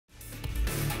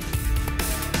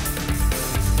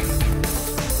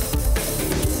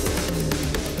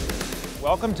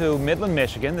Welcome to Midland,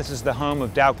 Michigan. This is the home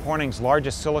of Dow Corning's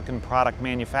largest silicon product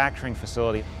manufacturing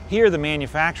facility. Here, the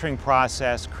manufacturing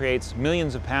process creates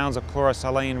millions of pounds of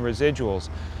chlorosilane residuals.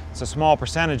 It's a small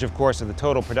percentage, of course, of the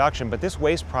total production, but this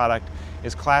waste product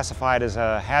is classified as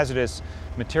a hazardous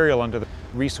material under the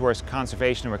Resource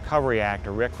Conservation and Recovery Act,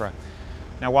 or RCRA.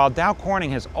 Now, while Dow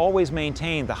Corning has always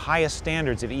maintained the highest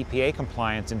standards of EPA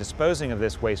compliance in disposing of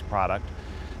this waste product,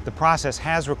 the process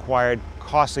has required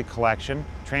costly collection,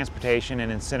 transportation,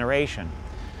 and incineration.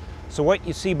 So what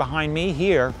you see behind me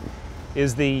here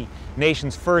is the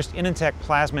nation's first InEnTec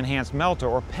plasma-enhanced melter,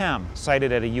 or PEM,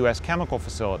 sited at a U.S. chemical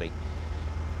facility.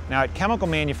 Now, at chemical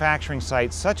manufacturing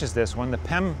sites such as this one, the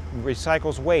PEM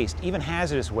recycles waste, even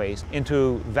hazardous waste,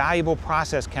 into valuable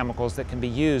process chemicals that can be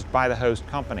used by the host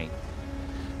company.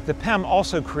 The PEM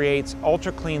also creates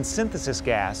ultra-clean synthesis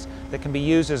gas that can be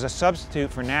used as a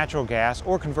substitute for natural gas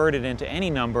or converted into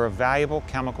any number of valuable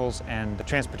chemicals and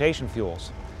transportation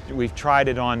fuels. We've tried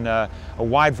it on a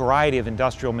wide variety of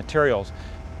industrial materials,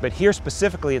 but here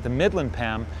specifically at the Midland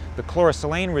PEM, the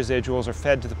chlorosilane residuals are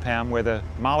fed to the PEM where the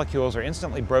molecules are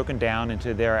instantly broken down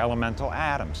into their elemental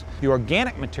atoms. The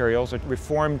organic materials are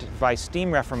reformed by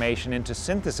steam reformation into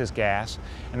synthesis gas,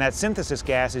 and that synthesis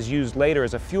gas is used later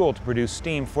as a fuel to produce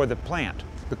steam for the plant.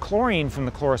 The chlorine from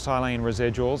the chlorosilane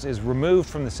residuals is removed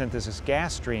from the synthesis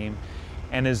gas stream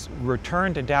and is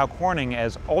returned to Dow Corning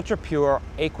as ultra-pure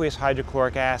aqueous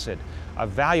hydrochloric acid, a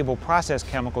valuable process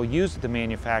chemical used at the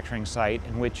manufacturing site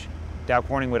in which Dow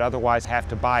Corning would otherwise have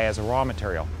to buy as a raw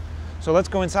material. So let's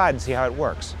go inside and see how it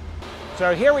works.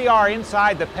 So here we are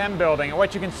inside the PEM building, and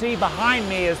what you can see behind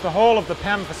me is the whole of the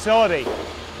PEM facility.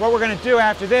 What we're going to do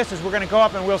after this is we're going to go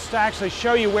up and we'll actually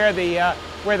show you where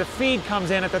the feed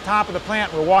comes in at the top of the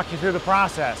plant. We'll walk you through the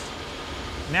process.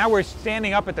 Now we're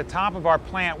standing up at the top of our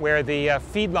plant where the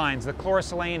feed lines, the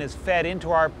chlorosilane, is fed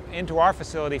into our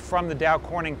facility from the Dow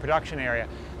Corning production area.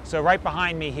 So right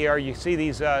behind me here you see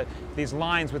these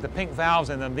lines with the pink valves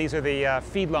in them. These are the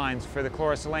feed lines for the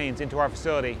chlorosilanes into our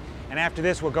facility. And after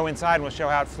this we'll go inside and we'll show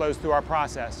how it flows through our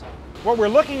process. What we're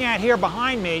looking at here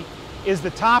behind me is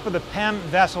the top of the PEM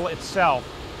vessel itself.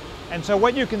 And so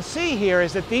what you can see here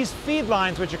is that these feed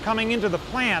lines which are coming into the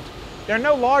plant, they're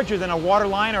no larger than a water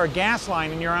line or a gas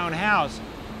line in your own house.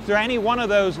 Through any one of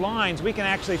those lines, we can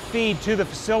actually feed to the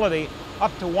facility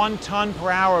up to 1 ton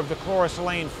per hour of the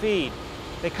chlorosilane feed.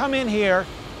 They come in here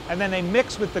and then they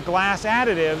mix with the glass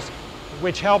additives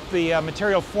which help the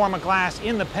material form a glass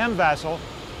in the PEM vessel,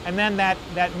 and then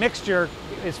that mixture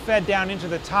is fed down into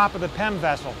the top of the PEM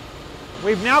vessel.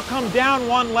 We've now come down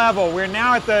one level. We're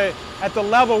now at the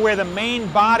level where the main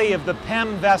body of the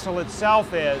PEM vessel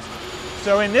itself is.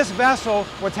 So in this vessel,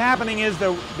 what's happening is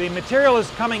the material is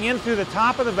coming in through the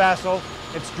top of the vessel.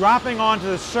 It's dropping onto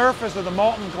the surface of the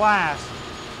molten glass.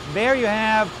 There you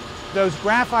have those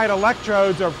graphite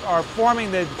electrodes are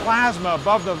forming the plasma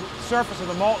above the surface of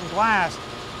the molten glass.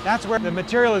 That's where the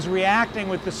material is reacting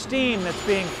with the steam that's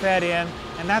being fed in,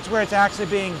 and that's where it's actually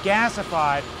being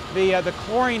gasified. The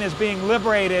chlorine is being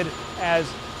liberated as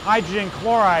hydrogen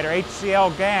chloride, or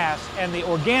HCl gas, and the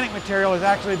organic material is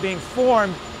actually being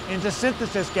formed into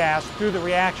synthesis gas through the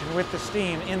reaction with the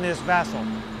steam in this vessel.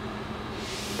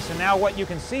 So now what you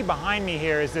can see behind me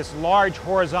here is this large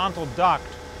horizontal duct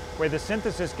where the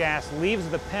synthesis gas leaves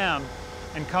the PEM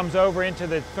and comes over into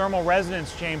the thermal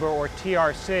resonance chamber, or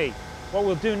TRC. What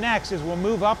we'll do next is we'll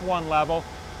move up one level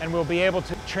and we'll be able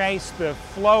to trace the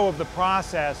flow of the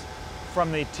process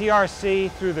from the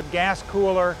TRC through the gas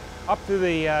cooler, up through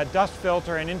the dust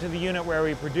filter, and into the unit where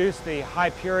we produce the high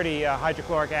purity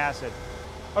hydrochloric acid.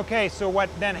 Okay, so what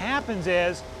then happens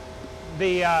is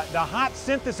the hot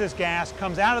synthesis gas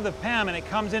comes out of the PEM and it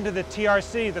comes into the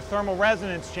TRC, the thermal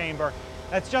resonance chamber.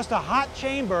 That's just a hot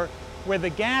chamber where the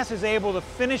gas is able to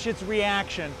finish its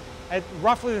reaction at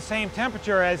roughly the same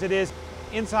temperature as it is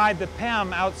inside the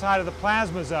PEM outside of the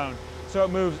plasma zone. So it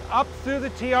moves up through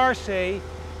the TRC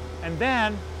and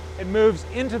then it moves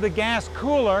into the gas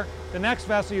cooler. The next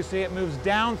vessel you see, it moves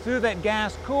down through that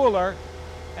gas cooler,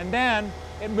 and then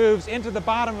it moves into the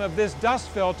bottom of this dust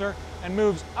filter and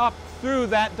moves up through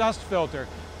that dust filter.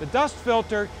 The dust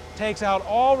filter takes out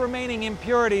all remaining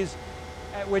impurities,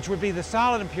 which would be the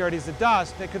solid impurities, the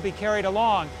dust, that could be carried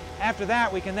along. After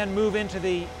that, we can then move into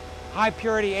the high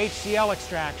purity HCl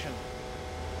extraction.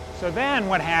 So then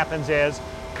what happens is,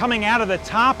 coming out of the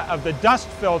top of the dust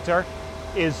filter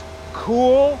is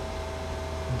cool,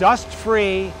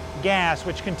 dust-free gas,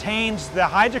 which contains the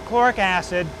hydrochloric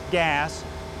acid gas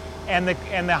and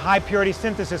the high purity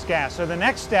synthesis gas. So the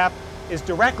next step is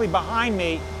directly behind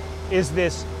me is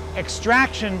this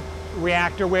extraction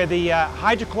reactor where the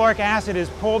hydrochloric acid is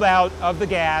pulled out of the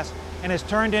gas and is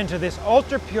turned into this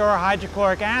ultra-pure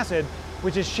hydrochloric acid,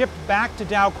 which is shipped back to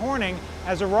Dow Corning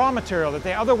as a raw material that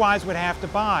they otherwise would have to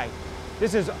buy.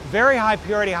 This is very high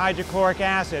purity hydrochloric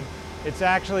acid. It's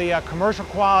actually commercial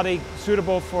quality,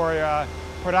 suitable for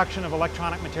production of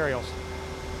electronic materials.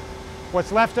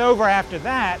 What's left over after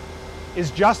that is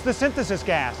just the synthesis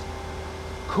gas.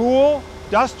 Cool,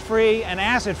 dust-free, and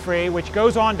acid-free, which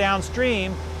goes on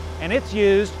downstream, and it's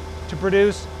used to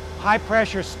produce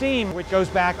high-pressure steam, which goes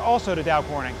back also to Dow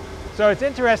Corning. So it's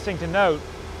interesting to note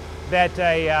that,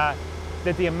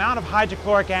 that the amount of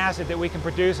hydrochloric acid that we can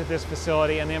produce at this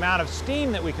facility and the amount of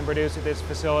steam that we can produce at this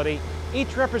facility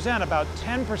each represent about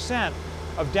 10%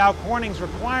 of Dow Corning's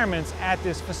requirements at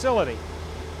this facility,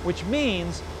 which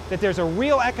means that there's a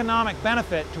real economic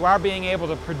benefit to our being able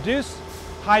to produce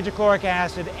hydrochloric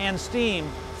acid and steam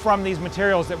from these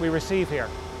materials that we receive here.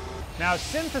 Now,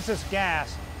 synthesis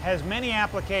gas has many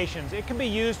applications. It can be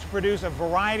used to produce a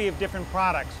variety of different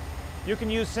products. You can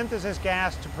use synthesis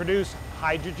gas to produce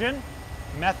hydrogen,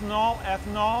 methanol,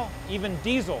 ethanol, even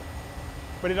diesel.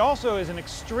 But it also is an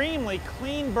extremely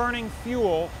clean-burning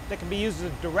fuel that can be used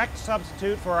as a direct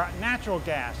substitute for natural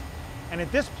gas. And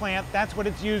at this plant, that's what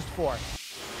it's used for.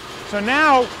 So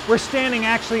now we're standing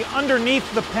actually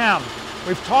underneath the PEM.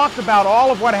 We've talked about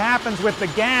all of what happens with the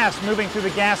gas moving through the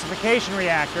gasification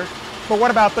reactor, but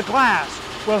what about the glass?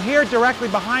 Well, here directly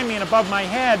behind me and above my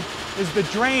head is the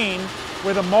drain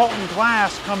where the molten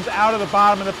glass comes out of the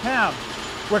bottom of the PEM.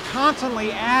 We're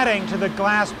constantly adding to the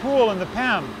glass pool in the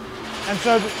PEM, and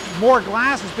so more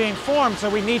glass is being formed, so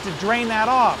we need to drain that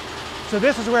off. So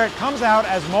this is where it comes out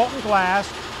as molten glass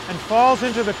and falls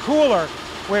into the cooler,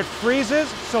 where it freezes,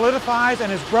 solidifies,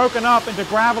 and is broken up into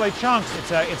gravelly chunks.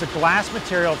 It's a glass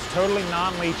material. It's totally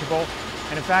non-leachable.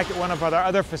 And in fact, at one of our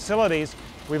other facilities,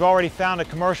 we've already found a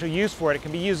commercial use for it. It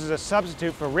can be used as a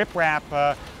substitute for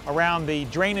riprap around the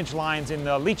drainage lines in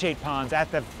the leachate ponds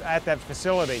at that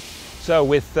facility. So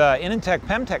with InEnTec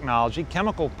PEM technology,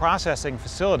 chemical processing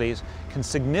facilities can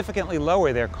significantly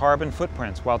lower their carbon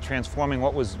footprints while transforming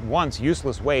what was once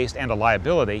useless waste and a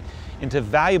liability into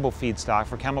valuable feedstock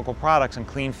for chemical products and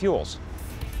clean fuels.